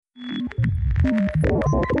You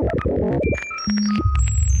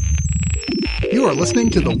are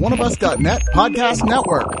listening to the oneofus.net podcast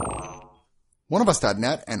network.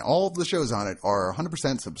 oneofus.net and all of the shows on it are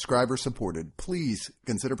 100% subscriber supported. Please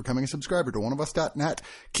consider becoming a subscriber to oneofus.net.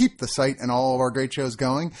 Keep the site and all of our great shows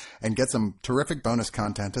going and get some terrific bonus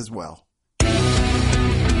content as well.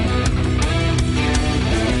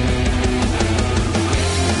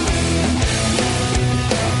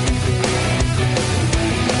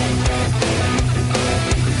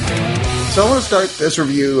 So I want to start this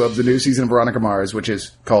review of the new season of Veronica Mars, which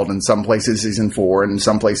is called in some places Season 4 and in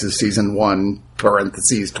some places Season 1,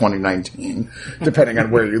 parentheses 2019, depending on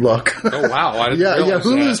where you look. Oh, wow. I didn't realize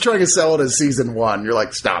Hulu's that. trying to sell it as Season 1. You're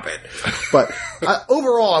like, stop it. But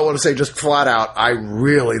overall, I want to say just flat out, I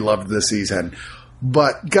really loved this season.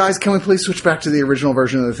 But guys, can we please switch back to the original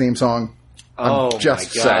version of the theme song? I'm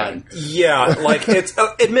just saying. Yeah, like, it's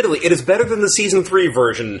admittedly, it is better than the Season 3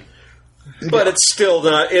 version. But it's still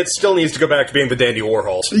not. It still needs to go back to being the Dandy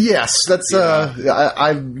Warhols. Yes, that's.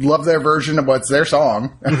 I love their version of what's their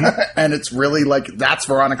song, and it's really like that's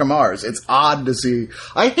Veronica Mars. It's odd to see.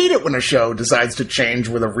 I hate it when a show decides to change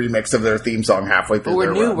with a remix of their theme song halfway through. But we're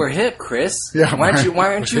their new. run. We're hip, Chris. Yeah, why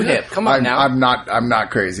aren't you hip? Come on now. I'm not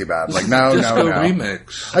crazy about it. Like no.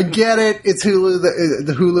 remix. I get it. It's Hulu.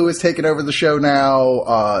 The Hulu has taken over the show now,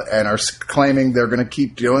 and are claiming they're going to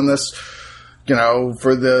keep doing this. You know,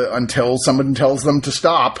 until someone tells them to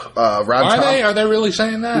stop. Are they really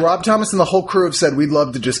saying that? Rob Thomas and the whole crew have said we'd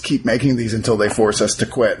love to just keep making these until they force us to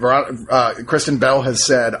quit. Kristen Bell has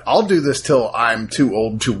said, I'll do this till I'm too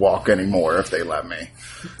old to walk anymore if they let me.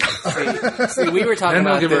 See, we were talking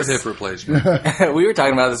about give this. her a hip replacement. We were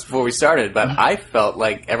talking about this before we started, but I felt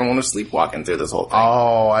like everyone was sleepwalking through this whole thing.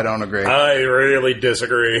 Oh, I don't agree. I really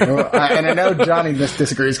disagrey. And I know Johnny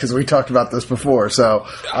disagrees because we talked about this before. So,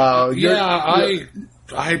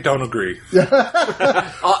 I don't agree.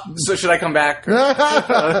 So should I come back?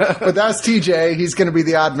 But that's TJ. He's going to be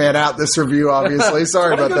the odd man out this review, obviously.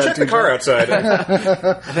 Sorry about that, Check the TJ. car outside.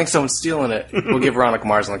 I think someone's stealing it. We'll give Veronica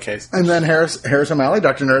Mars on the case. And then Harris O'Malley,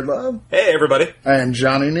 Dr. Nerdlove. Hey, everybody. And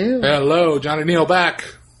Johnny Neal. Hello, Johnny Neal back.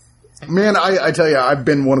 Man, I tell you, I've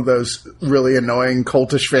been one of those really annoying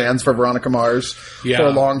cultish fans for Veronica Mars for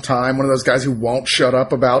a long time. One of those guys who won't shut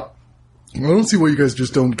up about, I don't see why you guys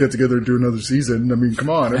just don't get together and do another season. I mean, come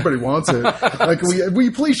on, everybody wants it. Like, will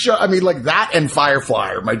you please shut? I mean, like that and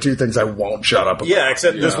Firefly are my two things I won't shut up about. Yeah,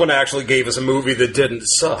 except this one actually gave us a movie that didn't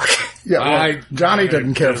suck. Yeah, well, Johnny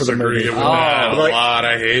didn't care for the movie. With that a lot.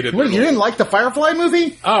 I hated it. What, you didn't like the Firefly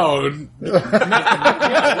movie? Oh, wait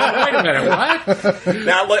a minute. What?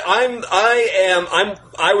 Now, like, I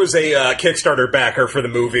was a Kickstarter backer for the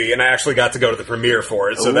movie, and I actually got to go to the premiere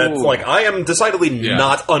for it. So that's like, I am decidedly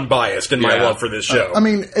not unbiased in my love for this show. I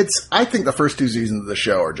mean, I think the first two seasons of the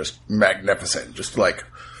show are just magnificent. Just like,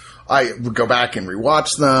 I would go back and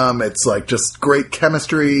rewatch them. It's like just great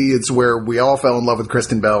chemistry. It's where we all fell in love with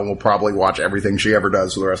Kristen Bell, and we'll probably watch everything she ever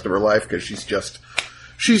does for the rest of her life because she's just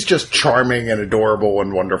charming and adorable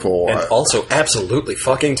and wonderful. And also absolutely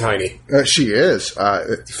fucking tiny. She is.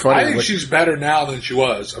 It's funny. I think she's better now than she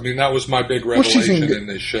was. I mean, that was my big revelation in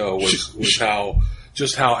this show was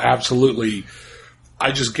how absolutely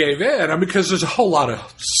I just gave in. I mean, because there's a whole lot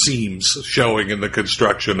of seams showing in the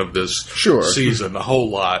construction of this season, a whole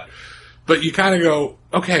lot. But you kind of go,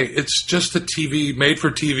 okay, it's just a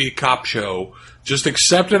made-for-TV cop show. Just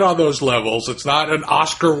accept it on those levels. It's not an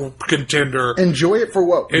Oscar contender. Enjoy it for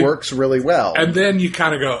what works really well. And then you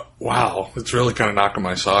kind of go, wow, it's really kind of knocking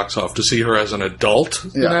my socks off to see her as an adult.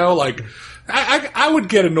 You know, like, I would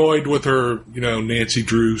get annoyed with her, Nancy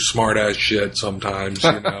Drew smart-ass shit sometimes,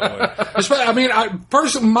 I mean,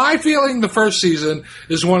 my feeling the first season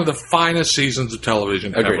is one of the finest seasons of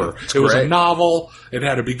television ever. It was a novel. It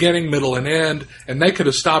had a beginning, middle, and end, and they could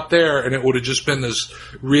have stopped there, and it would have just been this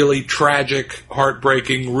really tragic,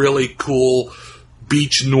 heartbreaking, really cool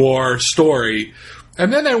beach noir story.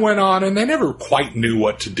 And then they went on, and they never quite knew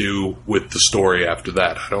what to do with the story after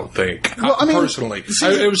that, I don't think. Well, I mean, personally.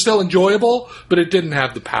 It was still enjoyable, but it didn't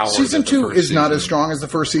have the power. Season 2 is not as strong as the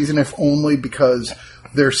first season, if only because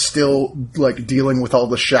they're still like dealing with all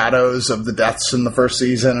the shadows of the deaths in the first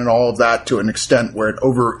season and all of that to an extent where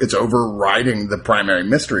it's overriding the primary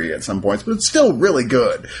mystery at some points, but it's still really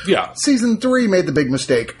good. Yeah. Season 3 made the big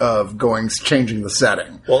mistake of changing the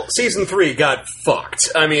setting. Well, season 3 got fucked.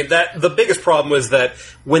 I mean, the biggest problem was that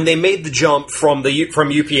when they made the jump from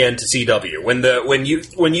UPN to CW, when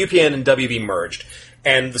UPN and WB merged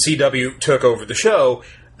and the CW took over the show,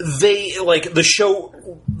 the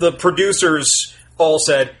producers all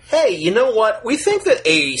said, hey, you know what? We think that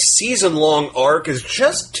a season-long arc is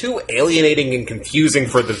just too alienating and confusing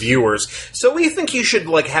for the viewers, so we think you should,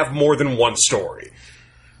 have more than one story.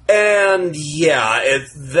 And,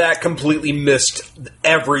 that completely missed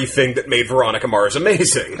everything that made Veronica Mars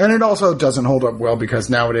amazing. And it also doesn't hold up well because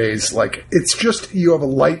nowadays, it's just, you have a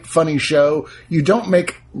light, funny show. You don't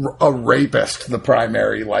make a rapist the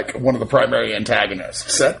primary, one of the primary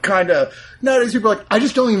antagonists. That kind of, nowadays people are like, I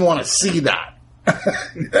just don't even want to see that.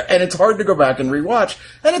 And it's hard to go back and rewatch.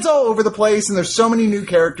 And it's all over the place, and there's so many new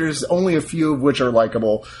characters, only a few of which are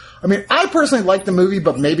likable. I mean, I personally like the movie,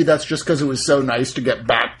 but maybe that's just because it was so nice to get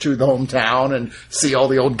back to the hometown and see all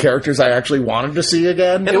the old characters I actually wanted to see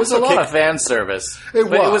again. It was a lot of fan service. It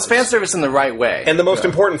was fan service in the right way. And the most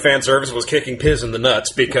important fan service was kicking Piz in the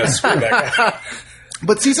nuts, because screw that guy.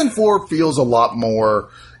 But season 4 feels a lot more...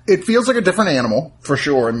 It feels like a different animal, for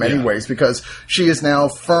sure, in many ways, because she is now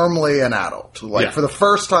firmly an adult. For the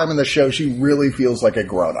first time in the show, she really feels like a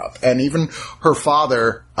grown-up. And even her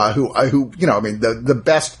father, the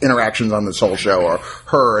best interactions on this whole show are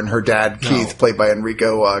her and her dad, Keith, played by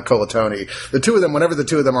Enrico Colantoni. The two of them, whenever the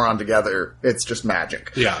two of them are on together, it's just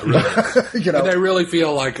magic. Yeah, really. And they really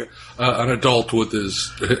feel like an adult with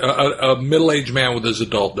a middle-aged man with his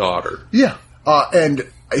adult daughter. Yeah.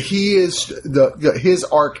 And he is his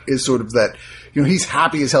arc is sort of that, he's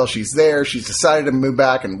happy as hell she's there. She's decided to move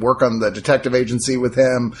back and work on the detective agency with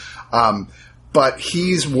him. But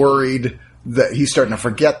he's worried that he's starting to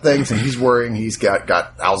forget things, and he's worrying he's got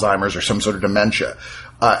Alzheimer's or some sort of dementia.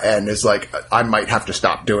 And is like, I might have to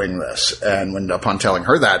stop doing this. And upon telling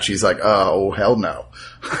her that, she's like, oh, hell no.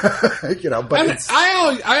 But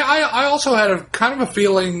I also had a kind of a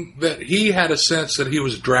feeling that he had a sense that he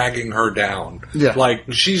was dragging her down. Yeah.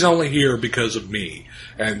 Like, she's only here because of me.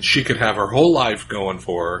 And she could have her whole life going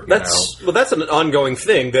for her. That's an ongoing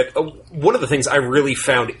thing. That one of the things I really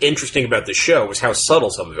found interesting about this show was how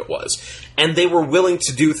subtle some of it was. And they were willing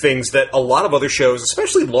to do things that a lot of other shows,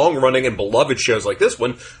 especially long-running and beloved shows like this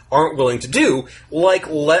one, aren't willing to do, like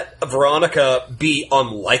let Veronica be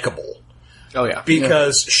unlikable. Oh, yeah.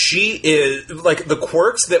 Because she is, the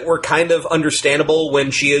quirks that were kind of understandable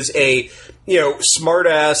when she is a,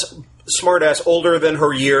 smart-ass, older than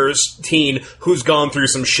her years teen who's gone through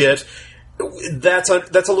some shit, that's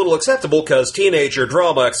a little acceptable because teenager,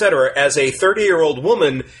 drama, etc. As a 30-year-old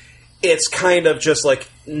woman, it's kind of just like,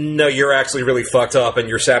 no, you're actually really fucked up and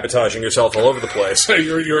you're sabotaging yourself all over the place.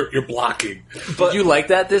 you're blocking. But did you like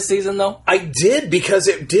that this season, though? I did, because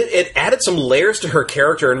it added some layers to her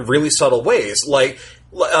character in really subtle ways.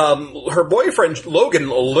 Her boyfriend, Logan,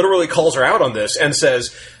 literally calls her out on this and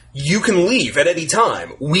says, you can leave at any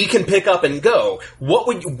time. We can pick up and go.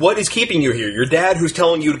 What is keeping you here? Your dad who's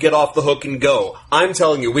telling you to get off the hook and go. I'm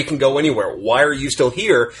telling you we can go anywhere. Why are you still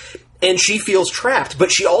here? And she feels trapped,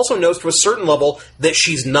 but she also knows to a certain level that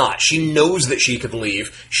she's not. She knows that she could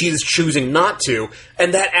leave. She is choosing not to,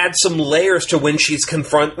 and that adds some layers to when she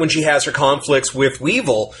has her conflicts with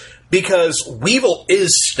Weevil, because Weevil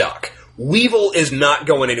is stuck. Weevil is not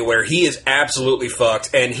going anywhere. He is absolutely fucked,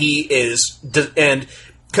 and and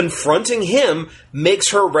confronting him makes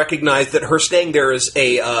her recognize that her staying there is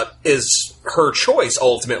her choice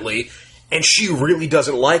ultimately. And she really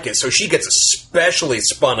doesn't like it, so she gets especially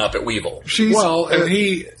spun up at Weevil. And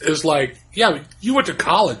he is like, yeah, you went to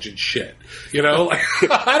college and shit. I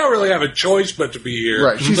don't really have a choice but to be here.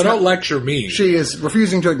 Right. So don't lecture me. She is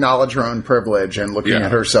refusing to acknowledge her own privilege and looking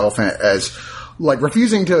at herself as...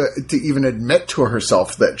 refusing to even admit to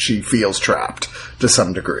herself that she feels trapped to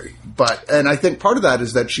some degree. And I think part of that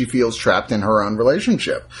is that she feels trapped in her own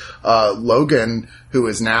relationship. Logan, who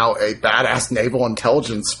is now a badass naval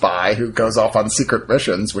intelligence spy who goes off on secret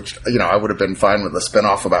missions, which, I would have been fine with a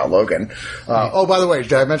spinoff about Logan. Oh, by the way,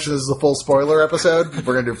 did I mention this is a full spoiler episode?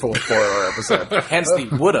 We're going to do a full spoiler episode. Hence the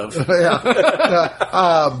would have.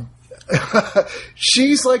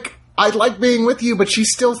 She's like, I like being with you, but she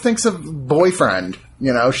still thinks of boyfriend.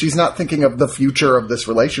 She's not thinking of the future of this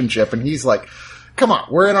relationship. And he's like, come on,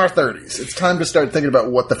 we're in our 30s. It's time to start thinking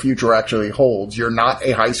about what the future actually holds. You're not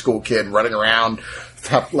a high school kid running around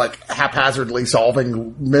haphazardly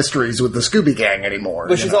solving mysteries with the Scooby Gang anymore.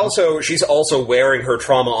 But she's also wearing her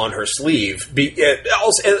trauma on her sleeve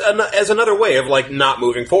as another way of not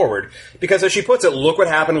moving forward. Because as she puts it, look what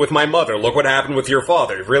happened with my mother. Look what happened with your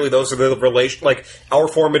father. Really, those are the our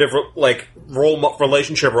formative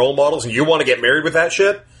relationship role models, and you want to get married with that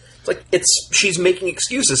shit? She's making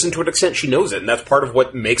excuses, and to an extent she knows it, and that's part of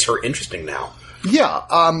what makes her interesting now. Yeah,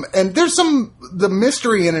 and there's the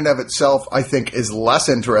mystery in and of itself, I think, is less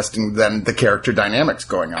interesting than the character dynamics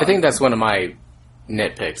going on. I think that's one of my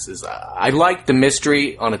nitpicks is I liked the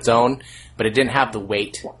mystery on its own, but it didn't have the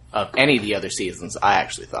weight of any of the other seasons, I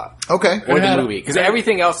actually thought. Okay. Or the movie. Because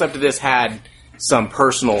everything else up to this had some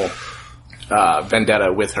personal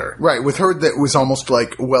vendetta with her. Right, with her that was almost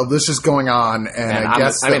like, well, this is going on, and I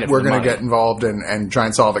guess that we're going to get involved and try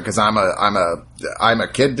and solve it because I'm a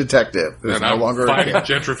kid detective who's and no longer fighting a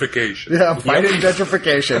kid. gentrification. Yeah, fighting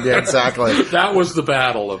gentrification. Yeah, exactly. That was the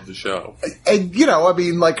battle of the show. And, I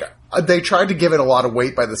mean, like, they tried to give it a lot of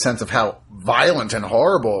weight by the sense of how violent and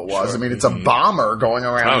horrible it was. Sure. I mean, it's a bomber going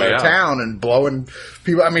around their town and blowing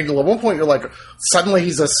people. I mean, at one point you're like, suddenly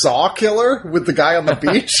he's a saw killer with the guy on the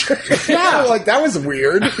beach. Yeah, like that was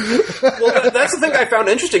weird. Well, that's the thing I found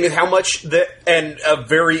interesting is how much and a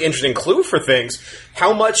very interesting clue for things,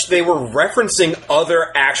 how much they were referencing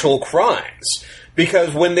other actual crimes.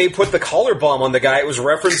 Because when they put the collar bomb on the guy, it was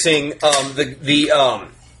referencing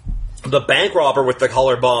the bank robber with the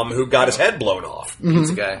collar bomb who got his head blown off.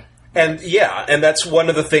 Pizza guy. And and that's one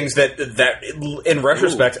of the things that in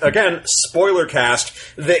retrospect, again, spoiler cast,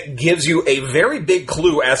 that gives you a very big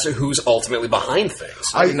clue as to who's ultimately behind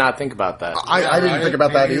things. I did not think about that. I didn't think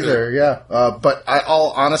about that either, yeah. But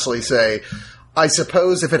I'll honestly say, I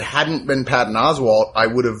suppose if it hadn't been Patton Oswalt, I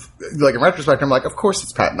would have, like, in retrospect, I'm like, of course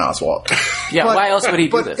it's Patton Oswalt. Yeah, why else would he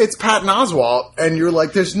do this? But it's Patton Oswalt, and you're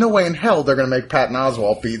like, there's no way in hell they're going to make Patton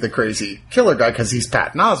Oswalt be the crazy killer guy because he's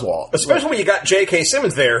Patton Oswalt. Especially when you got J.K.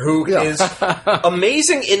 Simmons there, who is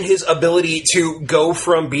amazing in his ability to go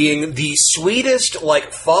from being the sweetest,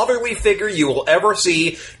 like, fatherly figure you will ever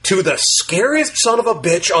see to the scariest son of a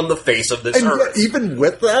bitch on the face of this earth. Yet, even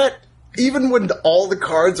with that, even when all the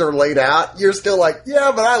cards are laid out, you're still like,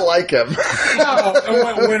 yeah, but I like him. No,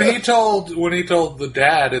 when he told the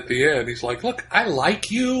dad at the end, he's like, look, I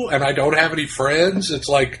like you, and I don't have any friends. It's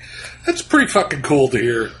like, that's pretty fucking cool to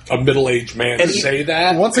hear a middle-aged man say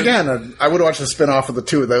that. Once again, I would watch the spin-off of the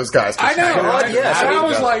two of those guys. I know, right? Yes. And I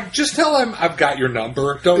was like, just tell him I've got your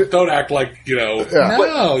number. Don't act like,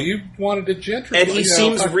 no, you wanted to gentrify. And he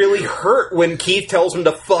seems really hurt when Keith tells him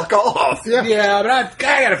to fuck off. Yeah, but I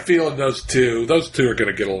got a feeling those two are going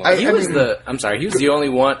to get along. He was the only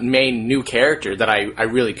main new character that I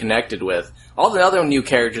really connected with. All the other new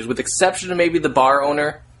characters, with exception of maybe the bar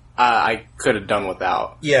owner, I could have done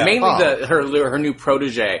without. Yeah. Mainly her new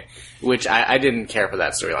protege, which I didn't care for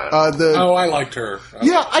that storyline. I liked her.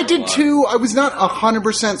 I did too. I was not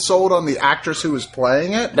 100% sold on the actress who was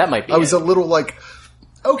playing it. That might be I was a little like,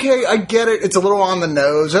 okay, I get it. It's a little on the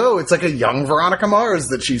nose. Oh, it's like a young Veronica Mars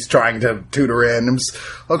that she's trying to tutor in.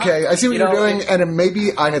 Okay, I see what you're doing. And maybe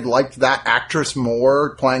I had liked that actress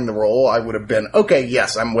more playing the role. I would have been, okay,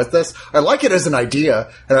 yes, I'm with this. I like it as an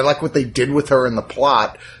idea, and I like what they did with her in the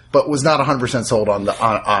plot, but was not 100% sold on that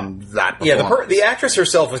performance. Yeah, the actress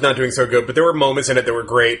herself was not doing so good, but there were moments in it that were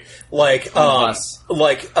great. Like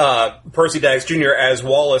Percy Daggs Jr. as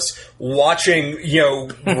Wallace watching,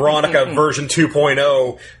 Veronica version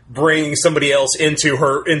 2.0 bringing somebody else into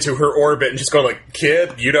her orbit and just going like,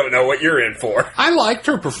 kid, you don't know what you're in for. I liked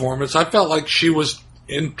her performance. I felt like she was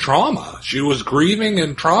in trauma. She was grieving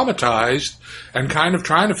and traumatized and kind of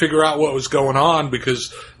trying to figure out what was going on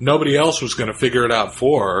because nobody else was going to figure it out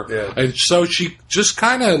for her. Yeah. And so she just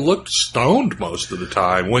kind of looked stoned most of the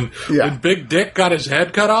time. When Big Dick got his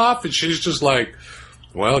head cut off, and she's just like,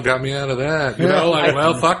 well, it got me out of that.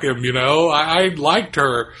 Fuck him, I liked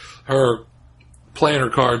her playing her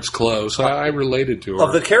cards close. I related to her.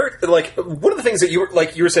 Of the character, like, one of the things that you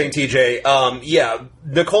were saying, TJ,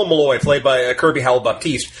 Nicole Malloy, played by Kirby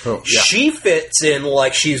Howell-Baptiste, she fits in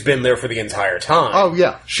like she's been there for the entire time. Oh,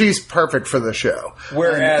 yeah. She's perfect for the show.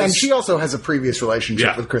 Whereas... And she also has a previous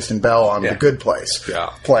relationship with Kristen Bell on The Good Place.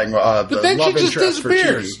 Playing but then love she just interest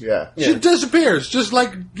disappears. for Chidi. She disappears, just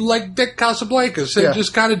like Dick Casablancas. They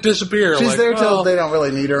just kind of disappear. She's there till they don't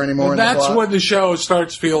really need her anymore. And that's when the show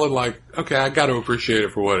starts feeling like, okay, I got to appreciate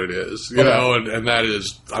it for what it is, you know, and that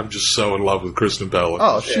is, I'm just so in love with Kristen Bell.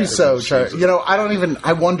 Oh, she's so,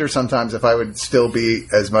 I wonder sometimes if I would still be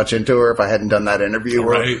as much into her if I hadn't done that interview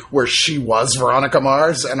where she was Veronica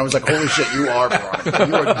Mars, and I was like, holy shit, you are Veronica.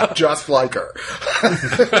 You are just like her.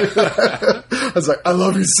 I was like, I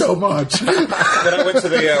love you so much. When I went to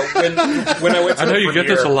the, when I went to I know you premiere, get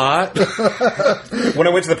this a lot. When I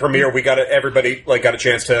went to the premiere, everybody got a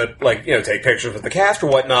chance to take pictures with the cast or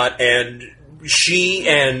whatnot, and she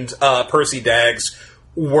and Percy Daggs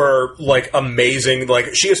were, like, amazing.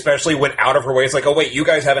 Like, she especially went out of her way. It's like, oh, wait, you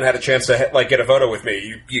guys haven't had a chance to, like, get a photo with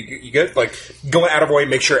me. You good? Like, going out of her way,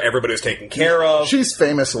 make sure everybody's taken care of. She's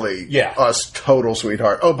famously a total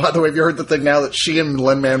sweetheart. Oh, by the way, have you heard the thing now that she and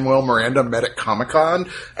Lin-Manuel Miranda met at Comic-Con,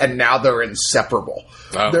 and now they're inseparable.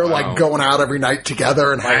 They're, like, going out every night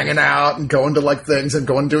together and hanging out and going to, like, things and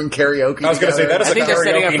doing karaoke. I was going to say, that is a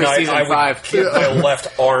karaoke night I would keep my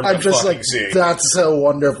left arm I'm just like, seeing. That's so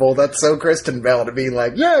wonderful. That's so Kristen Bell to be like,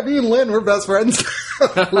 yeah, me and Lynn, we're best friends.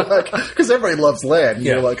 Because everybody loves Lynn.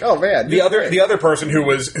 You're like, oh, man. The other person who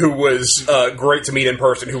was great to meet in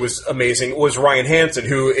person, who was amazing, was Ryan Hansen,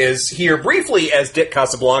 who is here briefly as Dick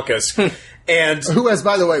Casablancas. And who has,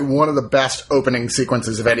 by the way, one of the best opening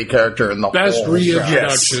sequences of any character in the best whole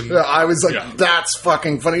reintroduction. Yes. I was like, that's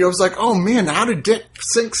fucking funny. I was like, oh man, how did Dick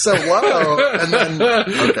sink so low? And then,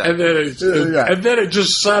 and then it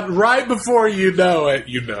just said right before you know it.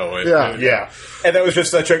 Yeah. And that was just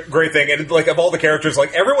such a great thing. And like, of all the characters,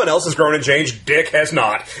 like, everyone else has grown and changed. Dick has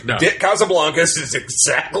not. No. Dick Casablancas is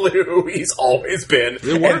exactly who he's always been,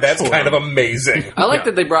 and that's kind of amazing. I like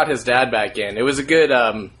that they brought his dad back in. It was a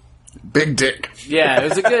good. Big Dick. Yeah, it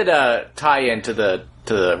was a good tie-in to the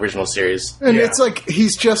original series. And it's like,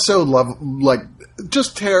 he's just so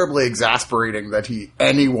just terribly exasperating that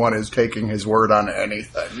anyone is taking his word on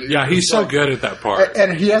anything. Yeah, he's so good at that part.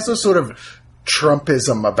 And he has a sort of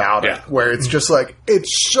Trumpism about it, where it's just like,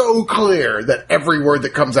 it's so clear that every word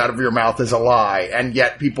that comes out of your mouth is a lie, and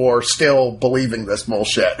yet people are still believing this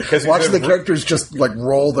bullshit. Watching the characters just, like,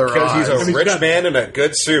 roll their eyes. Because he's a rich man in a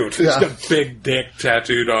good suit. He's got big dick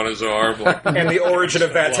tattooed on his arm. And the origin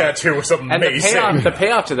of that tattoo was amazing. And the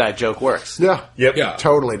payoff to that joke works. Yeah. Yep. Yeah.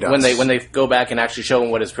 Totally does. When they go back and actually show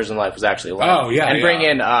him what his prison life was actually like. Oh, yeah. And bring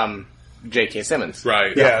in, J.K. Simmons.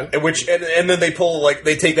 Right. Yeah. And then they pull, like,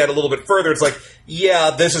 they take that a little bit further. It's like,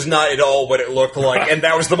 yeah, this is not at all what it looked like. And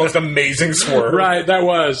that was the most amazing swerve. Right,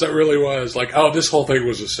 that really was. Like, oh, this whole thing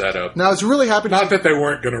was a setup. Now, I was really happy Not that they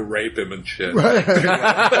weren't going to rape him and shit. Right.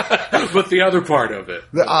 But the other part of it.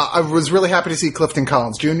 I was really happy to see Clifton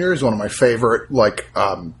Collins Jr. is one of my favorite,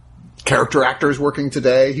 character actors working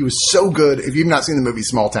today. He was so good. If you've not seen the movie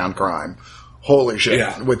Small Town Crime, holy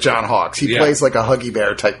shit, with John Hawkes. He plays like a Huggy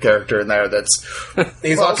Bear type character in there that's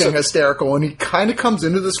fucking hysterical, and he kind of comes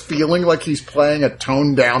into this feeling like he's playing a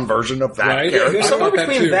toned down version of that character. There's somewhere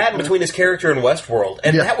between that and between his character in Westworld,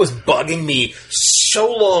 and that was bugging me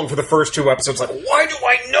so long for the first 2 episodes. Like, why do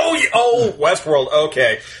I know you? Oh, Westworld,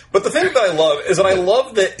 okay. But the thing that I love is that I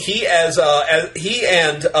love that he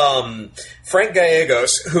and Frank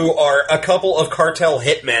Gallegos, who are a couple of cartel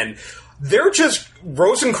hitmen, they're just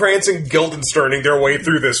Rosencrantz and Guildensterning their way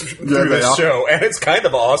through this show, and it's kind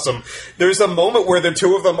of awesome. There's a moment where the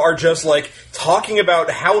two of them are just, like, talking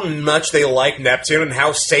about how much they like Neptune and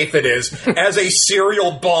how safe it is as a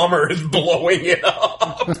serial bomber is blowing it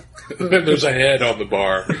up. And there's a head on the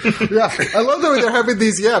bar. Yeah, I love the way they're having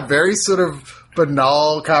these, very sort of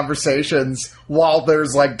banal conversations while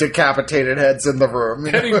there's, like, decapitated heads in the room.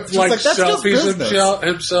 And he, that's selfies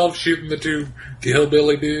himself shooting the 2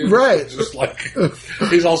 hillbilly dudes. Right. Just like,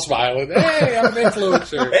 he's all smiling. Hey, I'm an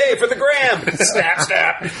influencer. Hey, for the gram. Snap,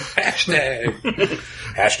 snap.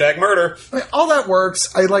 Hashtag murder. All that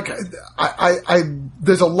works.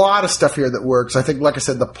 There's a lot of stuff here that works. I think, like I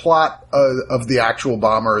said, the plot of the actual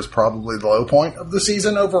bomber is probably the low point of the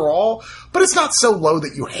season overall, but it's not so low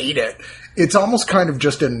that you hate it. It's almost kind of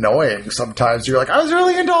just annoying sometimes. You're like, I was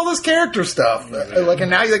really into all this character stuff. And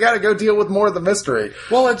now you got to go deal with more of the mystery.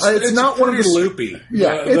 Well, it's not one of the loopy.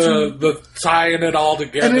 Yeah. The tying it all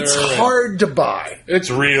together. And it's hard to buy. It's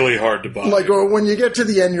really hard to buy. Like, when you get to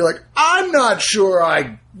the end, you're like, I'm not sure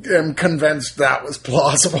I am convinced that was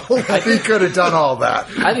plausible. He could have done all that.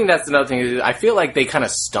 I think that's another thing. I feel like they kind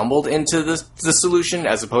of stumbled into the solution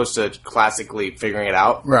as opposed to classically figuring it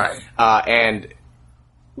out. Right. And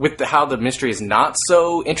with how the mystery is not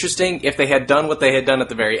so interesting, if they had done what they had done at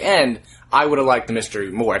the very end, I would have liked the mystery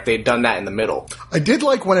more if they had done that in the middle. I did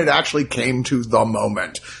like when it actually came to the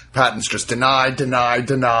moment. Patton's just deny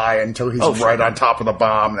until he's right on top of the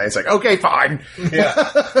bomb, and he's like, okay, fine. Yeah.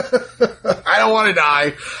 I don't want to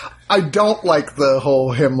die. I don't like the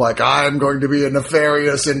whole him like, I'm going to be a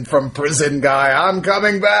nefarious and from prison guy. I'm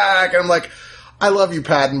coming back. And I'm like, I love you,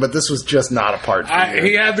 Patton, but this was just not a part for you.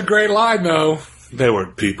 He had the great line, though. They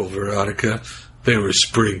weren't people, Veronica. They were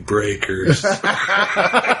spring breakers. That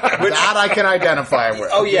I can identify with.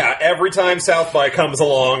 Oh, yeah. Every time South by comes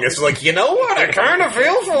along, it's like, you know what? I kind of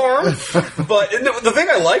feel for him. But the thing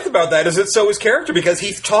I liked about that is it's so his character, because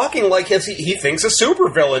he's talking like he thinks a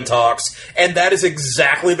supervillain talks, and that is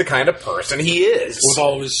exactly the kind of person he is. With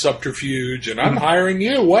all of his subterfuge, and I'm hiring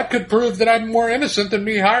you. What could prove that I'm more innocent than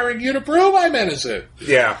me hiring you to prove I'm innocent?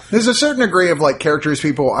 Yeah. There's a certain degree of, like, characters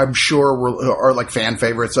people I'm sure are like, fan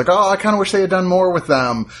favorites. Like, oh, I kind of wish they had done more with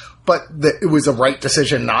them, but it was a right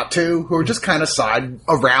decision not to, who are just kind of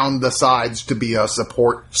around the sides to be a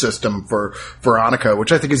support system for Veronica,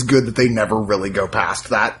 which I think is good that they never really go past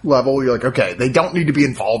that level. You're like, okay, they don't need to be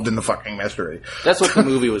involved in the fucking mystery. That's what the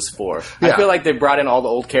movie was for. Yeah. I feel like they brought in all the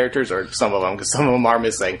old characters, or some of them, because some of them are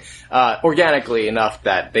missing, organically enough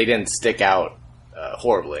that they didn't stick out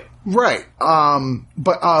horribly. Right.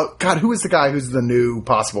 But God, who is the guy who's the new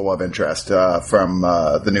possible love interest from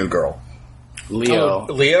the new girl? Leo.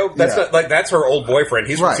 Leo? That's her old boyfriend.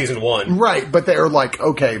 He's from season 1. Right, but they're like,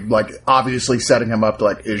 okay, like, obviously setting him up to,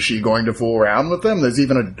 like, is she going to fool around with him? There's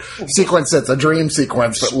even a sequence that's a dream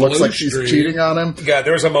sequence that looks like she's cheating on him. God,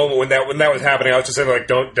 there was a moment when that was happening, I was just saying, like,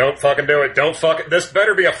 don't fucking do it. This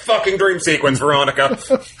better be a fucking dream sequence, Veronica.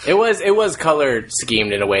 It was color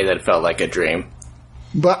schemed in a way that felt like a dream.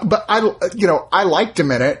 But I liked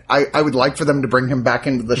him in it. I would like for them to bring him back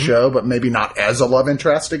into the show, but maybe not as a love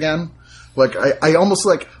interest again. Like, I almost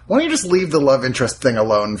like, why don't you just leave the love interest thing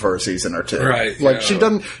alone for a season or two? Right. Like, she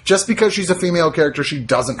doesn't, just because she's a female character, she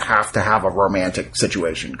doesn't have to have a romantic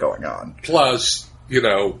situation going on. Plus, you're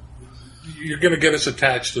going to get us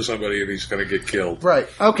attached to somebody and he's going to get killed. Right.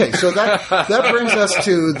 Okay, so that brings us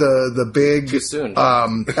to the big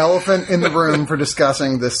elephant in the room for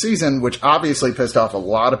discussing this season, which obviously pissed off a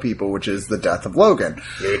lot of people, which is the death of Logan.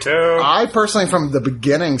 Me too. I personally, from the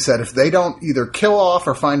beginning, said if they don't either kill off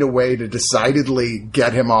or find a way to decidedly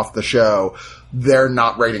get him off the show, they're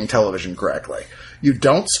not rating television correctly. You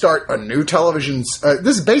don't start a new television...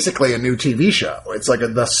 this is basically a new TV show. It's like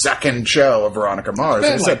the second show of Veronica Mars.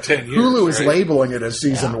 It's been like 10 years, Hulu is labeling it as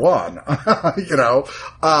season 1.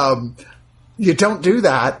 You don't do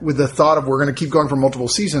that with the thought of we're going to keep going for multiple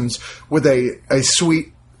seasons with a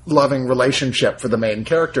sweet, loving relationship for the main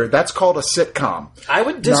character. That's called a sitcom. I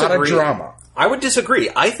would disagree. Not a drama. I would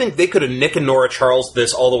disagree. I think they could have Nick and Nora Charles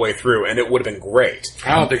this all the way through, and it would have been great.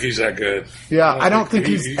 I don't think he's that good. Yeah, I don't think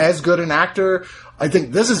he's as good an actor. I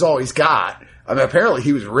think this is all he's got. I mean, apparently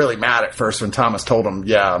he was really mad at first when Thomas told him,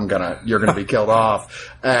 yeah, you're gonna be killed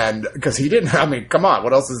off. And, cause he didn't, I mean, come on,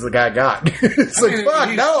 what else has the guy got? It's like,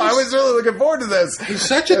 fuck, no, I was really looking forward to this. He's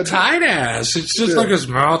such a tight ass. It's just like his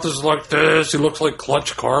mouth is like this. He looks like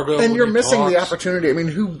Clutch Cargo. And you're missing the opportunity. I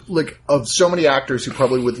mean, of so many actors who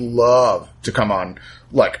probably would love to come on,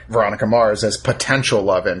 like Veronica Mars, as potential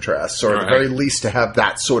love interests, or at the very least to have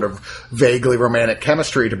that sort of vaguely romantic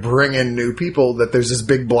chemistry to bring in new people, that there's this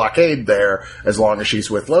big blockade there as long as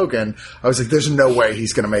she's with Logan. I was like, there's no way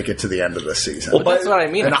he's going to make it to the end of this season. Well, that's what I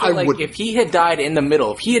mean. I feel like if he had died in the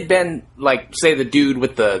middle, if he had been, like, say, the dude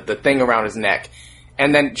with the thing around his neck,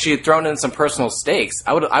 and then she had thrown in some personal stakes,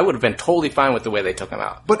 I would have been totally fine with the way they took him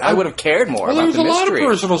out. But I would have cared more about the mystery. There was a lot of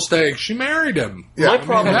personal stakes. She married him. Yeah. My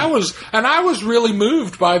problem, I was really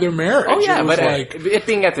moved by their marriage. Oh yeah, but it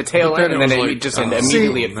being at the tail end, and then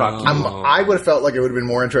immediately it fucked. I would have felt like it would have been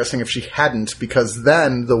more interesting if she hadn't, because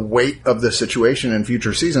then the weight of the situation in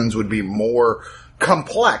future seasons would be more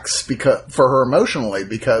complex for her emotionally.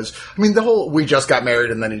 Because I mean, the whole "we just got married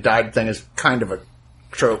and then he died" thing is kind of a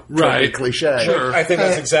trope, cliche. Sure. I think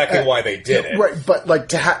that's exactly why they did it. Right, but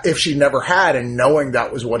like if she never had, and knowing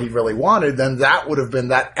that was what he really wanted, then that would have been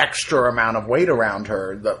that extra amount of weight around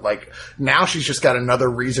her. That like now she's just got another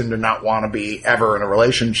reason to not want to be ever in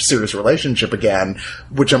a serious relationship again.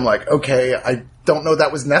 Which I'm like, okay, I don't know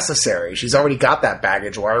that was necessary. She's already got that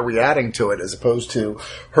baggage. Why are we adding to it? As opposed to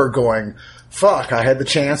her going, fuck, I had the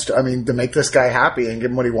chance to make this guy happy and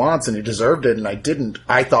give him what he wants, and he deserved it, and I didn't.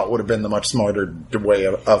 I thought would have been the much smarter way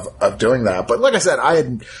of doing that. But like I said, I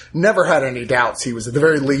had never had any doubts he was at the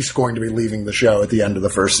very least going to be leaving the show at the end of the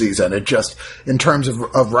first season. It just, in terms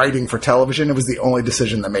of writing for television, it was the only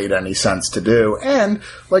decision that made any sense to do. And,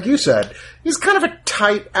 like you said, he's kind of a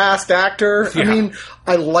tight-assed actor. Yeah. I mean,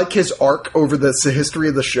 I like his arc over the history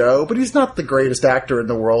of the show, but he's not the greatest actor in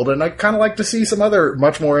the world, and I kind of like to see some other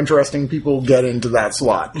much more interesting people get into that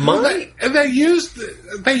slot. They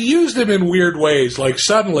used him in weird ways. Like,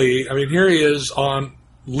 suddenly, I mean, here he is on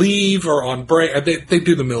leave or on break. They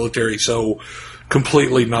do the military so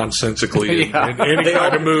completely nonsensically in any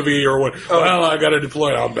kind of movie or what. Well, I got to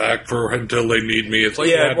deploy. I'm back until they need me. It's like,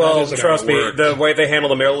 trust me, the way they handle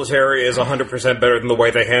the military is 100% better than the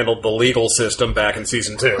way they handled the legal system back in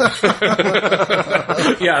season 2.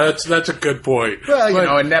 Yeah, that's a good point.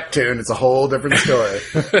 Well, in Neptune, it's a whole different story.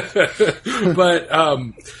 But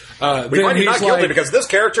we find him not guilty because this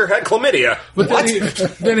character had chlamydia. But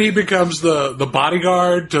then he becomes the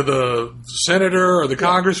bodyguard to the senator or the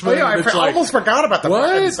congressman. I almost forgot about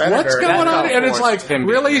the senator. What's going on? And it's like,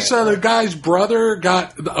 really? So the guy's brother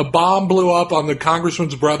got a bomb blew up on the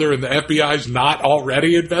congressman's brother, and the FBI's not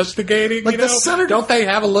already investigating? Like the senator, don't they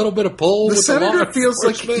have a little bit of pull? The senator feels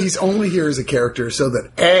like he's only here as a character so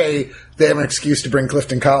that they have an excuse to bring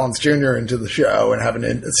Clifton Collins Jr. into the show and have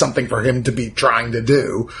something for him to be trying to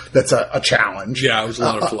do that's a challenge. Yeah, it was a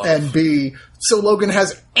lot of fluff. And B, so Logan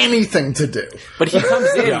has anything to do. But he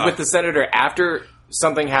comes in with the senator after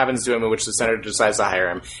something happens to him in which the senator decides to hire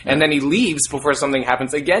him. And then he leaves before something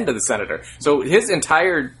happens again to the senator. So his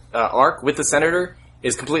entire arc with the senator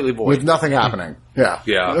is completely void. With nothing happening. Yeah.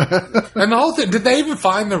 And the whole thing, did they even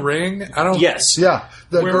find the ring? Yes. Yeah.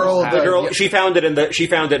 The girl, she found it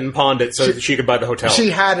and pawned it so that she could buy the hotel. She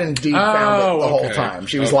had indeed found it the whole time.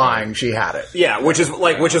 She was lying. She had it. Yeah, which is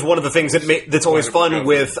one of the things that's always fun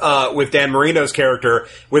with Dan Marino's character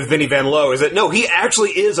with Vinnie Van Lowe is that no, he actually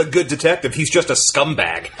is a good detective. He's just a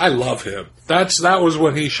scumbag. I love him. That was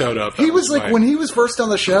when he showed up. He was like when he was first on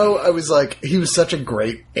the show. I was like, he was such a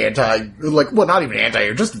great not even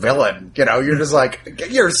anti, just villain. You're just like,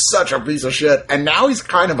 you're such a piece of shit. And now he's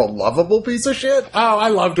kind of a lovable piece of shit. Oh, I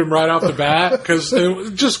loved him right off the bat because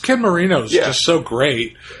just Ken Marino's just so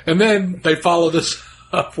great. And then they follow this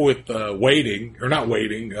up with Party Down with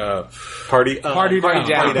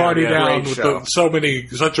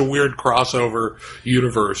such a weird crossover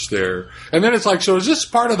universe there. And then it's like, so is this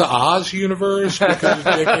part of the Oz universe because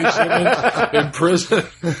J.K. Simmons in prison?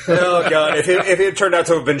 Oh god, if it had turned out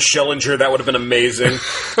to have been Schillinger, that would have been amazing.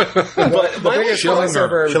 But the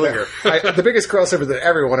biggest crossover that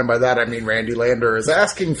everyone, and by that I mean Randy Lander, is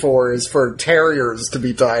asking for is for Terriers to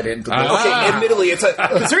be tied into this. Okay, admittedly,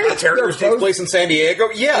 considering the Terriers take place in San Diego,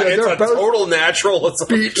 it's a total natural. It's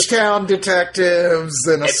beach town detectives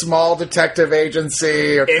and a small detective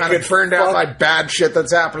agency are kind of burned out by bad shit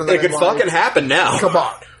that's happening. It could fucking happen now. Come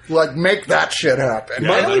on. Make that shit happen.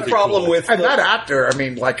 My only problem with... And that actor,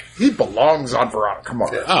 he belongs on Veronica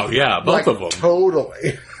Mars. Oh, yeah, both of them.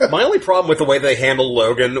 Totally. My only problem with the way they handled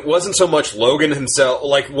Logan wasn't so much Logan himself,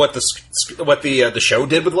 like what the show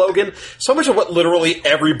did with Logan, so much of what literally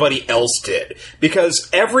everybody else did.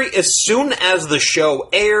 Because as soon as the show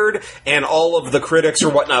aired and all of the critics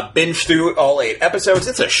or whatnot binged through all 8 episodes,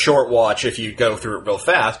 it's a short watch if you go through it real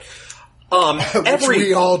fast. Which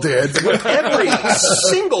we all did. Every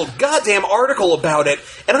single goddamn article about it,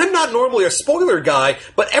 and I'm not normally a spoiler guy,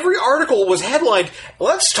 but every article was headlined,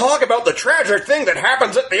 let's talk about the tragic thing that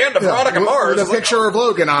happens at the end of Veronica Mars. With a picture of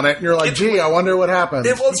Logan on it, and you're like, gee, I wonder what happens.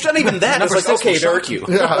 It's not even that. It's like, okay, there are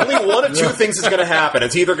only one of two things is going to happen.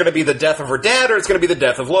 It's either going to be the death of her dad, or it's going to be the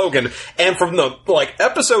death of Logan. And from the,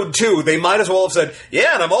 episode 2, they might as well have said,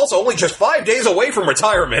 yeah, and I'm also only just 5 days away from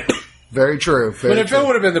retirement. Very true. But if it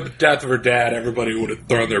would have been the death of her dad, everybody would have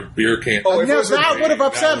thrown their beer can. That would have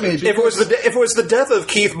upset me. If it was the death of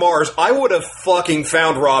Keith Mars, I would have fucking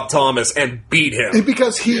found Rob Thomas and beat him.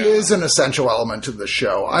 Because he is an essential element to the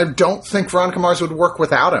show. I don't think Veronica Mars would work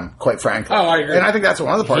without him, quite frankly. Oh, I agree. And I think that's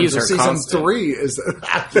one of the parts of season 3 is one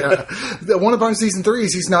of the parts of season 3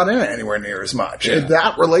 is he's not in it anywhere near as much. Yeah.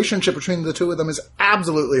 That relationship between the two of them is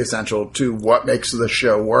absolutely essential to what makes the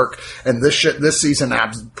show work. And this season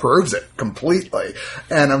proves it completely,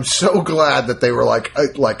 and I'm so glad that they were like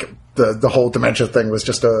the whole dementia thing was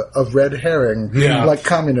just a red herring, like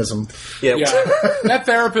communism. Yeah. That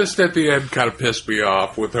therapist at the end kind of pissed me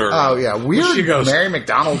off with her. Oh yeah, weird. She goes, Mary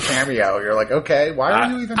McDonald cameo. You're like, okay, why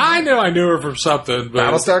are you even? I knew her from something.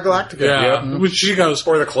 But Battlestar Galactica. Yeah, she goes,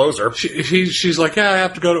 or the closer. She's like, yeah, I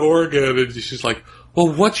have to go to Oregon, and she's like,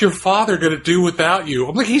 well, what's your father going to do without you?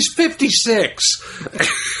 I'm like, he's 56.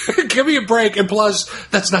 Give me a break. And plus,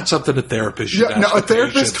 that's not something a therapist should ask a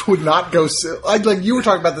therapist would not go... Like, you were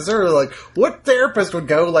talking about this earlier, like, what therapist would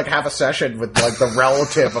go, have a session with, the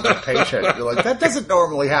relative of a patient? You're like, that doesn't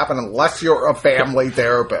normally happen unless you're a family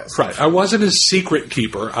therapist. Right. I wasn't his secret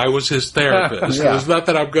keeper. I was his therapist. It was not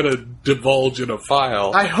that I'm going to divulge in a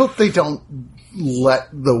file. I hope they don't let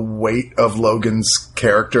the weight of Logan's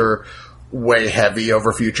character weigh heavy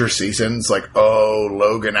over future seasons. Like, oh,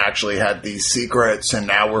 Logan actually had these secrets, and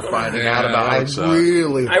now we're finding out about it.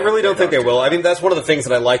 I really don't think they will. I mean, that's one of the things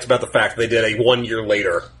that I liked about the fact that they did a 1 year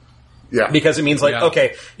later Yeah. Because it means,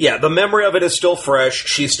 okay, the memory of it is still fresh.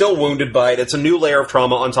 She's still wounded by it. It's a new layer of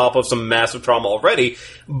trauma on top of some massive trauma already.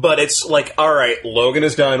 But it's like, all right, Logan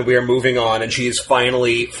is done. We are moving on. And she's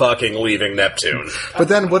finally fucking leaving Neptune. But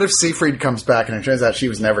then what if Siegfried comes back and it turns out she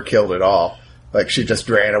was never killed at all? Like, she just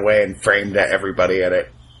ran away and framed everybody in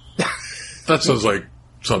it. That sounds like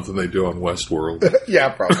something they do on Westworld. Yeah,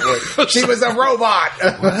 probably. She was a robot.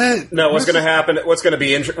 What? No, what's going to happen? What's going to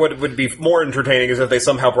be what would be more entertaining is if they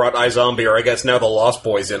somehow brought iZombie, or I guess now the Lost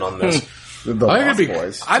Boys in on this. The Lost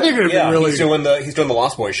Boys. I think it'd be really. He's doing the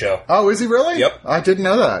Lost Boys show. Oh, is he really? Yep. I didn't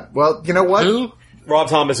know that. Well, you know what? Who? Rob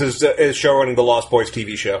Thomas is showrunning the Lost Boys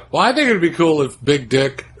TV show. Well, I think it'd be cool if Big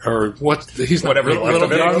Dick, or he's not Whatever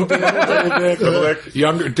little young Dick,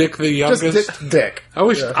 younger Dick the youngest. Just Dick. I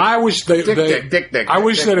wish Dick. I wish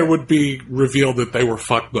that it would be revealed that they were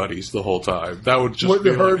fuck buddies the whole time. That would just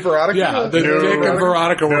be her and Veronica? Yeah, Dick and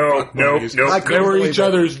Veronica were fuck buddies. They were each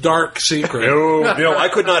other's dark secret. No, I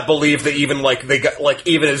could not believe that even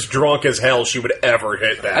even as drunk as hell she would ever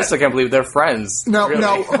hit that. I still can't believe they're friends. No,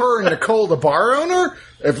 really. her and Nicole, the bar owner,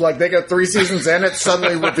 if they got 3 seasons in, it's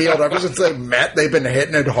suddenly revealed ever since they met, they've been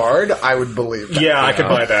hitting it hard, I would believe that. Yeah, I could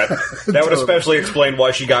buy that. That would especially explain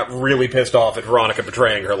why she got really pissed off at Veronica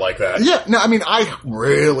betraying her like that. Yeah, no, I mean, I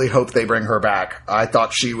really hope they bring her back. I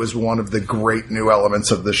thought she was one of the great new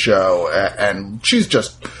elements of the show, and she's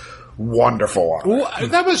just wonderful on it. Well,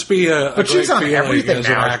 that must be but she's on everything as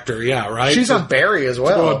now. An actor, yeah, right? She's on Barry as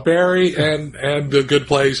well. So Barry and The Good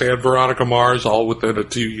Place and Veronica Mars all within a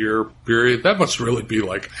 2-year period. That must really be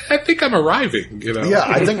like, I think I'm arriving, you know? Yeah,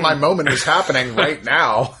 I think my moment is happening right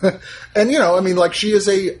now. And, I mean, she is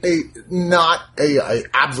not a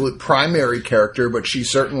absolute primary character, but she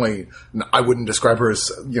certainly, I wouldn't describe her as,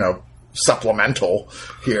 supplemental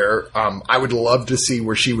here. I would love to see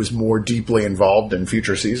where she was more deeply involved in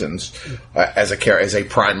future seasons as a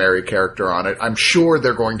primary character on it. I'm sure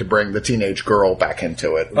they're going to bring the teenage girl back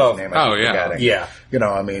into it. Yeah.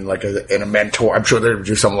 I mean, in a mentor. I'm sure they're going to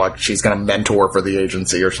do something like she's going to mentor for the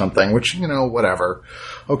agency or something, which, whatever.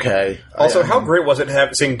 Okay. Also, how great was it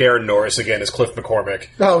seeing Darren Norris again as Cliff McCormick?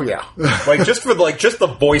 Oh, yeah. just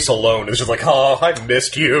the voice alone is just like, oh, I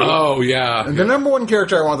missed you. Oh, yeah. And the number one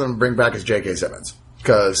character I want them to bring back is J.K. Simmons.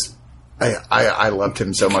 Because I loved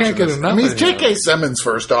him so much. Can't get enough. I mean, he's J.K. Simmons,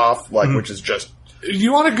 first off, which is just...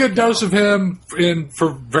 You want a good dose of him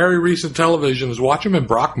for very recent television is watch him in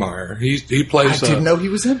Brockmire. He plays... I didn't know he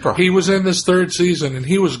was in Brockmire. He was in this 3rd season, and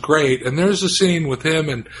he was great. And there's a scene with him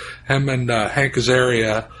and Hank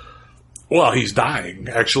Azaria. Well, he's dying,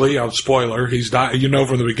 actually. Spoiler. He's dying.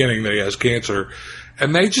 From the beginning that he has cancer.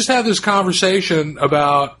 And they just have this conversation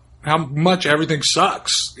about how much everything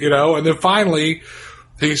sucks, And then finally,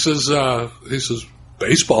 he says,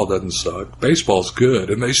 baseball doesn't suck. Baseball's good.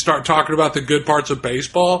 And they start talking about the good parts of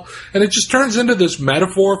baseball. And it just turns into this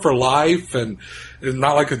metaphor for life. And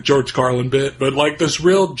not like a George Carlin bit, but like this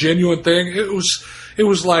real genuine thing. It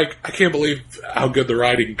was like, I can't believe how good the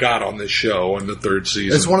writing got on this show in the 3rd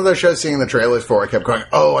season. It's one of those shows seeing the trailers for. I kept going,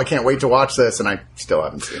 oh, I can't wait to watch this, and I still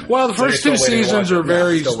haven't seen it. Well, the first 2 seasons are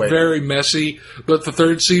very messy, but the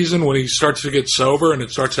 3rd season, when he starts to get sober and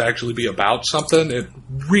it starts to actually be about something, it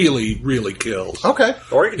really, really kills. Okay.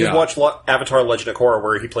 Or you can just watch Avatar Legend of Korra,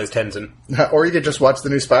 where he plays Tenzin. Or you could just watch the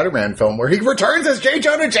new Spider-Man film, where he returns as J.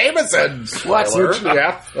 Jonah Jameson. Spoiler.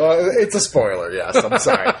 Yeah. It's a spoiler, yes. I'm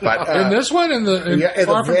sorry. But in this one, at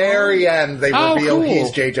the very end, they reveal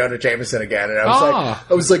he's J. Jonah Jameson again, and I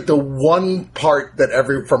was like the one part that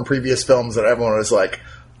from previous films that everyone was like,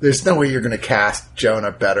 "There's no way you're going to cast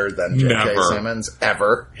Jonah better than J.K. Simmons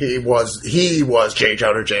ever." He was J.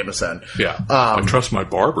 Jonah Jameson. Yeah, I trust my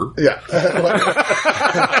barber. Yeah,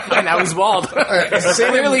 and now he's bald.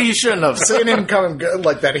 Clearly, he shouldn't have. Seeing him coming good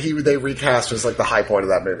like that, they recast was like the high point of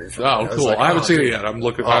that movie. Oh, cool! I haven't seen it yet. I'm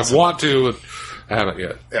looking. Awesome. I want to. I haven't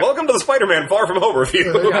yet. Yeah. Welcome to the Spider-Man Far From Home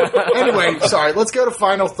review. Anyway, sorry. Let's go to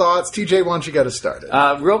final thoughts. TJ, why don't you get us started?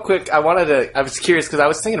 Real quick, I was curious because I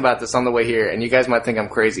was thinking about this on the way here, and you guys might think I'm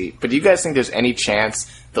crazy, but do you guys think there's any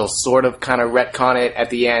chance they'll sort of kind of retcon it at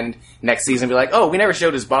the end next season and be like, oh, we never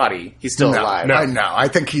showed his body. He's still alive. No, I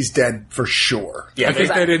think he's dead for sure. Yeah, I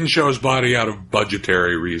think they didn't show his body out of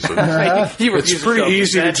budgetary reasons. It's pretty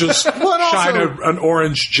easy to just shine an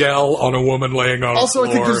orange gel on a woman laying on a floor.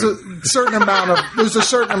 I think there's a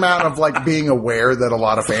certain amount of like being aware that a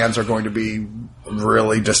lot of fans are going to be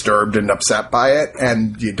really disturbed and upset by it,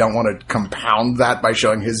 and you don't want to compound that by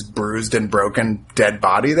showing his bruised and broken dead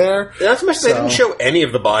body there. Not so much they didn't show any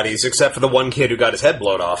of the bodies except for the one kid who got his head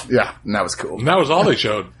blown off. Yeah, and that was cool. And that was all they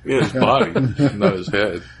showed. His body, not his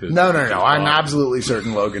head. No. I'm absolutely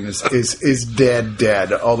certain Logan is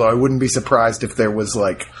dead. Although I wouldn't be surprised if there was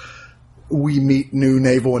like we meet new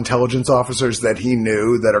naval intelligence officers that he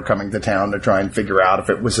knew that are coming to town to try and figure out if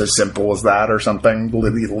it was as simple as that or something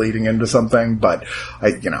leading into something. But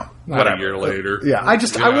not a year later. Yeah, I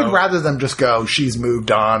would rather them just go, she's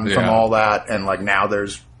moved on from all that, and like now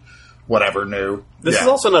there's whatever new. This is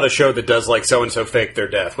also not a show that does like so and so fake their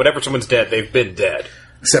death. Whenever someone's dead, they've been dead.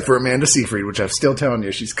 Except for Amanda Seyfried, which I'm still telling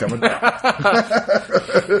you, she's coming back.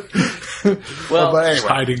 Well, but anyway. She's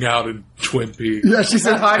hiding out in Twin Peaks. Yeah, she's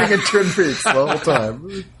been hiding in Twin Peaks the whole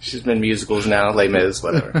time. She's been musicals now, Les Mis,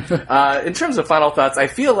 whatever. In terms of final thoughts, I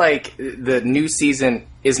feel like the new season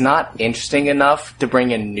is not interesting enough to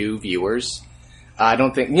bring in new viewers. I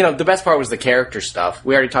don't think, the best part was the character stuff.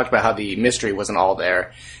 We already talked about how the mystery wasn't all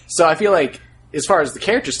there. So I feel like, as far as the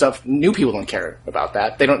character stuff, new people don't care about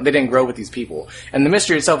that. They didn't grow with these people. And the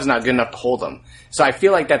mystery itself is not good enough to hold them. So I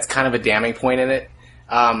feel like that's kind of a damning point in it.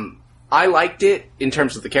 I liked it in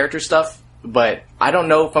terms of the character stuff, but I don't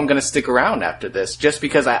know if I'm going to stick around after this, just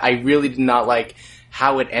because I really did not like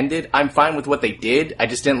how it ended. I'm fine with what they did. I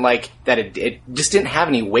just didn't like that it just didn't have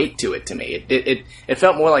any weight to it to me. It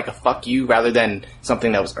felt more like a fuck you rather than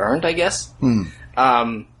something that was earned, I guess.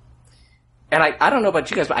 And I don't know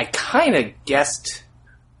about you guys, but I kind of guessed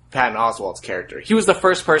Patton Oswalt's character. He was the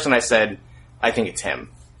first person I said, I think it's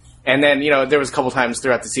him. And then, there was a couple times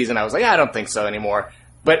throughout the season I was like, I don't think so anymore.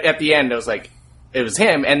 But at the end, I was like, it was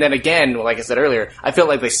him. And then again, like I said earlier, I felt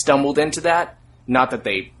like they stumbled into that. Not that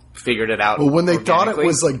they figured it out. Well, when they thought it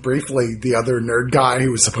was like briefly the other nerd guy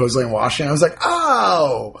who was supposedly in Washington, I was like,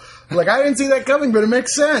 oh, like I didn't see that coming, but it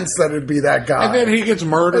makes sense that it'd be that guy. And then he gets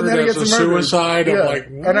murdered as a suicide. Yeah. I'm like,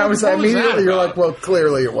 and I was immediately, you're like, well,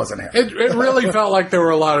 clearly it wasn't him. It really felt like there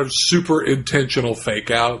were a lot of super intentional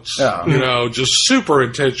fake outs. Yeah. Just super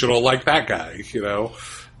intentional, like that guy,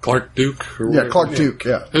 Clark Duke. Clark Duke,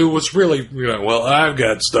 yeah. Who was really, well, I've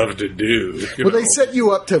got stuff to do. They set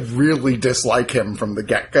you up to really dislike him from the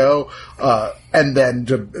get-go, and then,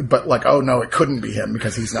 but like, oh no, it couldn't be him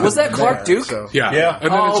because he's not. Was that Clark Duke? So. Yeah.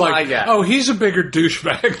 And then it's like, he's a bigger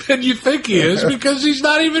douchebag than you think he is because he's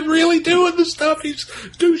not even really doing the stuff he's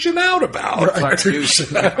douching out about. Right. Clark Duke.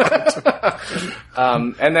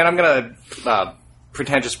 And then I'm going to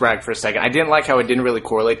pretentious brag for a second. I didn't like how it didn't really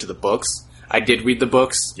correlate to the books. I did read the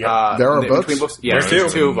books. There are books? Yeah,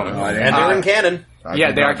 there's two of them. And they're in canon.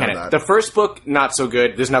 Yeah, they are canon. The first book, not so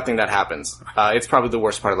good. There's nothing that happens. It's probably the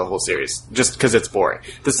worst part of the whole series, just because it's boring.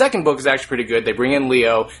 The second book is actually pretty good. They bring in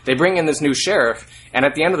Leo. They bring in this new sheriff. And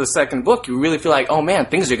at the end of the second book, you really feel like, oh man,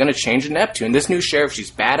 things are going to change in Neptune. This new sheriff, she's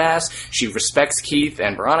badass. She respects Keith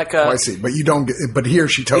and Veronica. Oh, I see. But you don't get, but here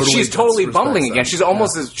she totally She's totally bumbling again. She's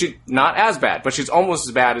almost not as bad, but she's almost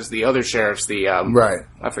as bad as the other sheriffs. Right.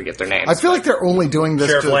 I forget their names. I feel like they're only doing this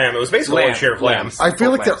Sheriff Lamb. It was basically Sheriff Lamb. I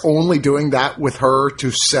feel like they're only doing that with her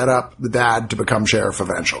to set up the dad to become sheriff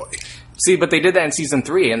eventually. See, but they did that in season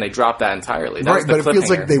 3, and they dropped that entirely. Right, but it feels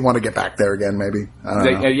like they want to get back there again, maybe. I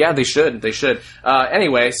don't know. Yeah, they should. They should.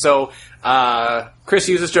 Anyway, so Chris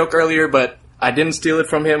used this joke earlier, but I didn't steal it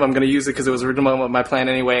from him. I'm going to use it because it was original my plan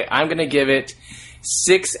anyway. I'm going to give it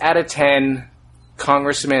 6 out of 10.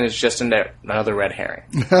 Congressman is just another red herring.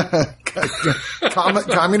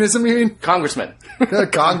 Communism, you mean? Congressman.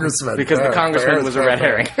 Congressman. Because the congressman was a red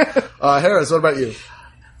herring. Harris, what about you?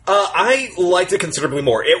 I liked it considerably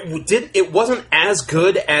more. It wasn't as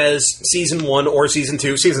good as season 1 or season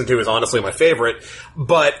 2. Season 2 is honestly my favorite,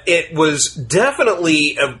 but it was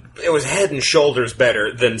definitely it was head and shoulders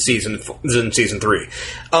better than season 3.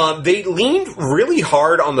 They leaned really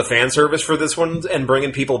hard on the fan service for this one and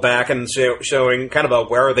bringing people back and showing kind of a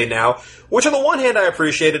where are they now, which on the one hand I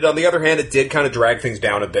appreciated. On the other hand, it did kind of drag things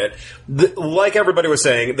down a bit. Like everybody was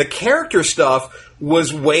saying, the character stuff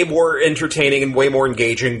was way more entertaining and way more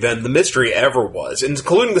engaging than the mystery ever was,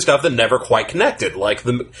 including the stuff that never quite connected. Like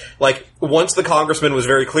once the congressman was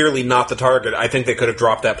very clearly not the target, I think they could have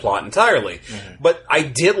dropped that plot entirely. Mm-hmm. But I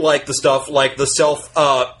did like the stuff like the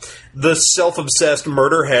self-obsessed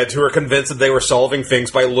murder heads who are convinced that they were solving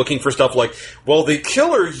things by looking for stuff like, well, the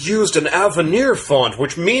killer used an Avenir font,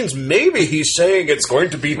 which means maybe he's saying it's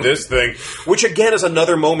going to be this thing, which again is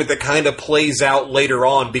another moment that kind of plays out later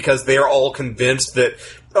on because they're all convinced that,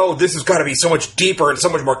 oh, this has got to be so much deeper and so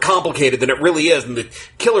much more complicated than it really is, and the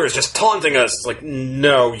killer is just taunting us. It's like,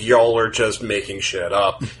 no, y'all are just making shit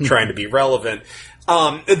up, trying to be relevant.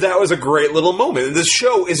 That was a great little moment. And this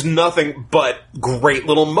show is nothing but great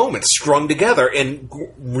little moments strung together in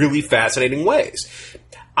really fascinating ways.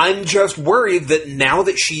 I'm just worried that now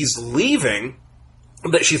that she's leaving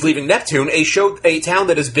Neptune, a town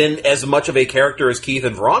that has been as much of a character as Keith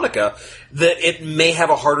and Veronica, that it may have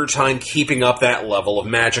a harder time keeping up that level of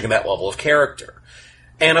magic and that level of character.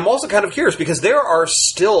 And I'm also kind of curious because there are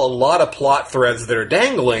still a lot of plot threads that are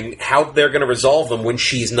dangling, how they're going to resolve them when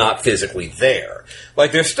she's not physically there.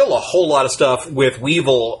 Like, there's still a whole lot of stuff with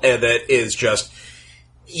Weevil that is just...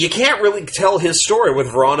 You can't really tell his story with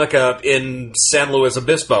Veronica in San Luis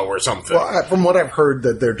Obispo or something. Well, from what I've heard,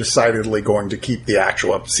 that they're decidedly going to keep the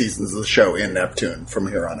actual seasons of the show in Neptune from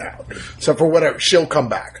here on out. So for whatever, she'll come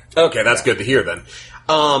back. Okay, that's good to hear then.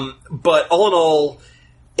 But all in all,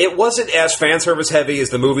 it wasn't as fan service heavy as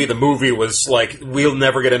the movie. The movie was like, we'll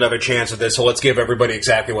never get another chance at this, so let's give everybody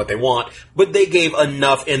exactly what they want. But they gave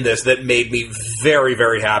enough in this that made me very,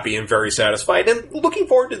 very happy and very satisfied, and looking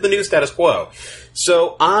forward to the new status quo.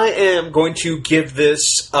 So I am going to give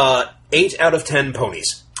this 8 out of 10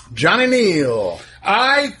 ponies. Johnny Neal.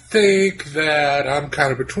 I think that I'm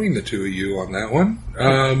kind of between the two of you on that one.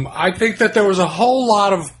 I think that there was a whole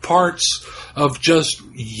lot of parts of just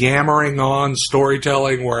yammering on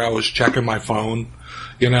storytelling where I was checking my phone,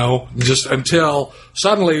 just until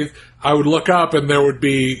suddenly I would look up and there would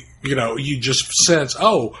be, you just sense,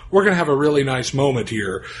 oh, we're going to have a really nice moment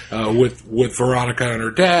here with Veronica and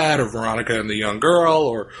her dad, or Veronica and the young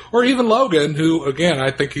girl, or even Logan, who, again,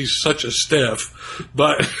 I think he's such a stiff,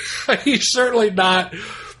 but he's certainly not...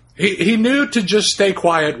 He knew to just stay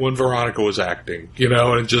quiet when Veronica was acting,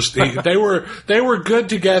 and just they were good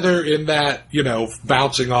together in that,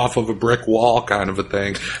 bouncing off of a brick wall kind of a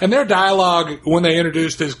thing. And their dialogue when they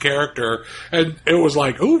introduced his character, and it was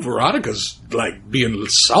like, ooh, Veronica's like being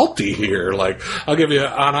salty here. Like, I'll give you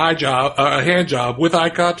a hand job with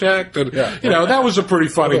eye contact, and that was a pretty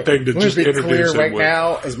funny thing to just introduce him right with.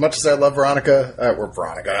 now, as much as I love Veronica,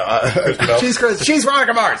 she's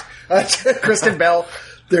Veronica Mars, Kristen Bell.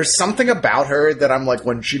 There's something about her that I'm like,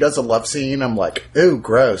 when she does a love scene, I'm like, ooh,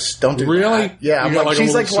 gross. Don't do really? That. Yeah, I'm like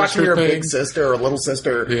she's like watching your big sister or little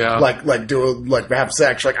sister, have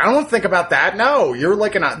sex. Like, I don't think about that. No, you're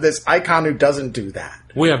like this icon who doesn't do that.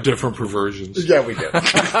 We have different perversions. Yeah, we do.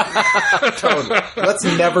 Totally. Let's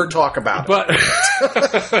never talk about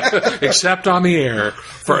it. Except on the air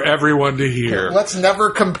for everyone to hear. Let's never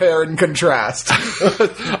compare and contrast.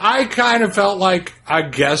 I kind of felt like, I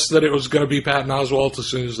guessed that it was going to be Patton Oswalt as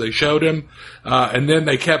soon as they showed him. And then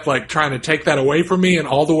they kept like trying to take that away from me, and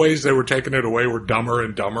all the ways they were taking it away were dumber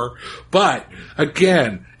and dumber. But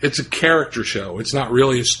again, it's a character show. It's not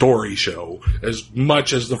really a story show as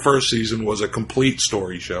much as the first season was a complete story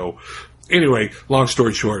show. Anyway, long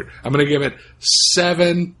story short, I'm going to give it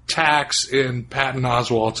 7 tacks in Patton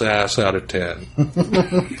Oswalt's ass out of 10.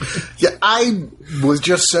 Yeah, I was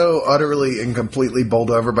just so utterly and completely bowled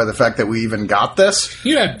over by the fact that we even got this.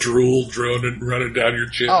 You had drool running down your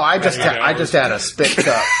chin. Oh, I just had a spit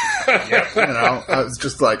cup. I was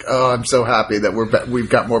just like, oh, I'm so happy that we've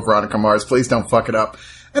got more Veronica Mars. Please don't fuck it up.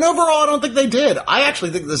 And overall, I don't think they did. I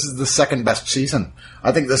actually think this is the second best season.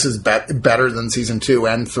 I think this is better than season 2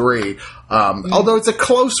 and 3. Although it's a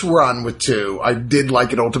close run with 2, I did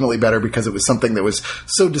like it ultimately better because it was something that was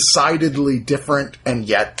so decidedly different and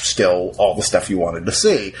yet still all the stuff you wanted to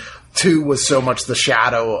see. 2 was so much the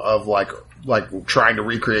shadow of like trying to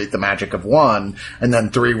recreate the magic of 1, and then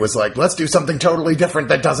 3 was like, let's do something totally different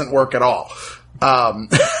that doesn't work at all.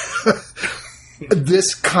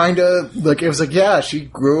 This kind of, like, it was like, yeah, she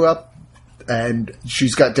grew up and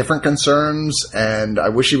she's got different concerns, and I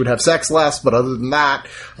wish she would have sex less, but other than that,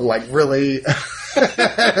 like, really,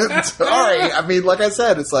 sorry. I mean, like I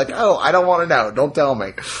said, it's like, oh, I don't want to know. Don't tell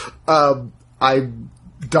me. I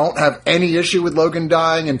don't have any issue with Logan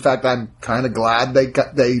dying. In fact, I'm kind of glad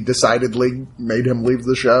they decidedly made him leave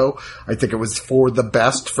the show. I think it was for the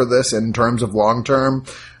best for this in terms of long term.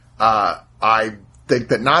 I think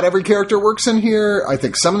that not every character works in here. I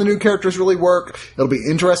think some of the new characters really work. It'll be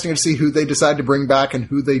interesting to see who they decide to bring back and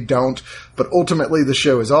who they don't. But ultimately, the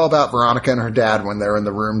show is all about Veronica and her dad when they're in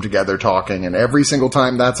the room together talking. And every single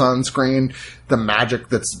time that's on screen, the magic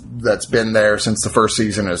that's been there since the first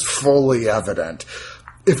season is fully evident.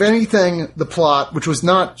 If anything, the plot, which was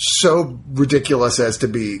not so ridiculous as to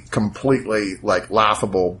be completely, like,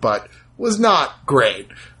 laughable, but was not great,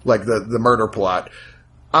 like the murder plot.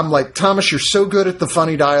 I'm like, Thomas, you're so good at the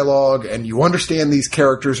funny dialogue, and you understand these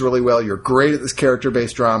characters really well. You're great at this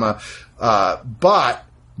character-based drama, but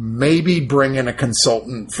maybe bring in a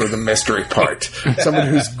consultant for the mystery part. Someone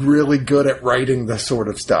who's really good at writing this sort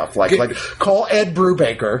of stuff. Like call Ed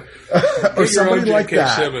Brubaker or somebody like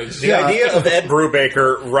that. Simmons. The idea of Ed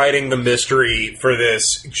Brubaker writing the mystery for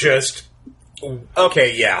this just...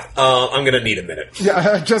 Okay, yeah. I'm going to need a minute.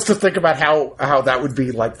 Yeah, just to think about how that would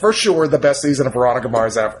be, like, for sure, the best season of Veronica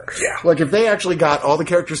Mars ever. Yeah. Like, if they actually got all the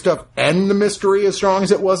character stuff and the mystery as strong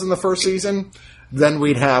as it was in the first season, then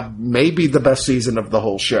we'd have maybe the best season of the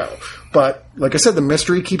whole show. But, like I said, the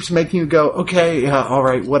mystery keeps making you go, okay, yeah, all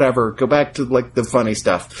right, whatever. Go back to, like, the funny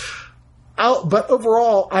stuff. But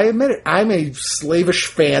overall, I admit it, I'm a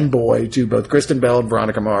slavish fanboy to both Kristen Bell and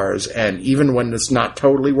Veronica Mars, and even when it's not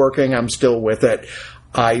totally working, I'm still with it.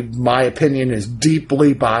 My opinion is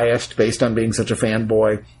deeply biased based on being such a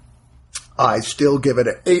fanboy. I still give it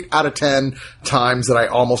an 8 out of 10 times that I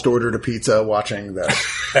almost ordered a pizza watching this.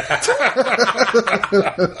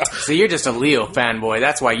 So you're just a Leo fanboy.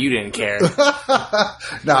 That's why you didn't care.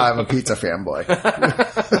 No, I'm a pizza fanboy.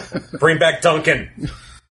 Bring back Duncan.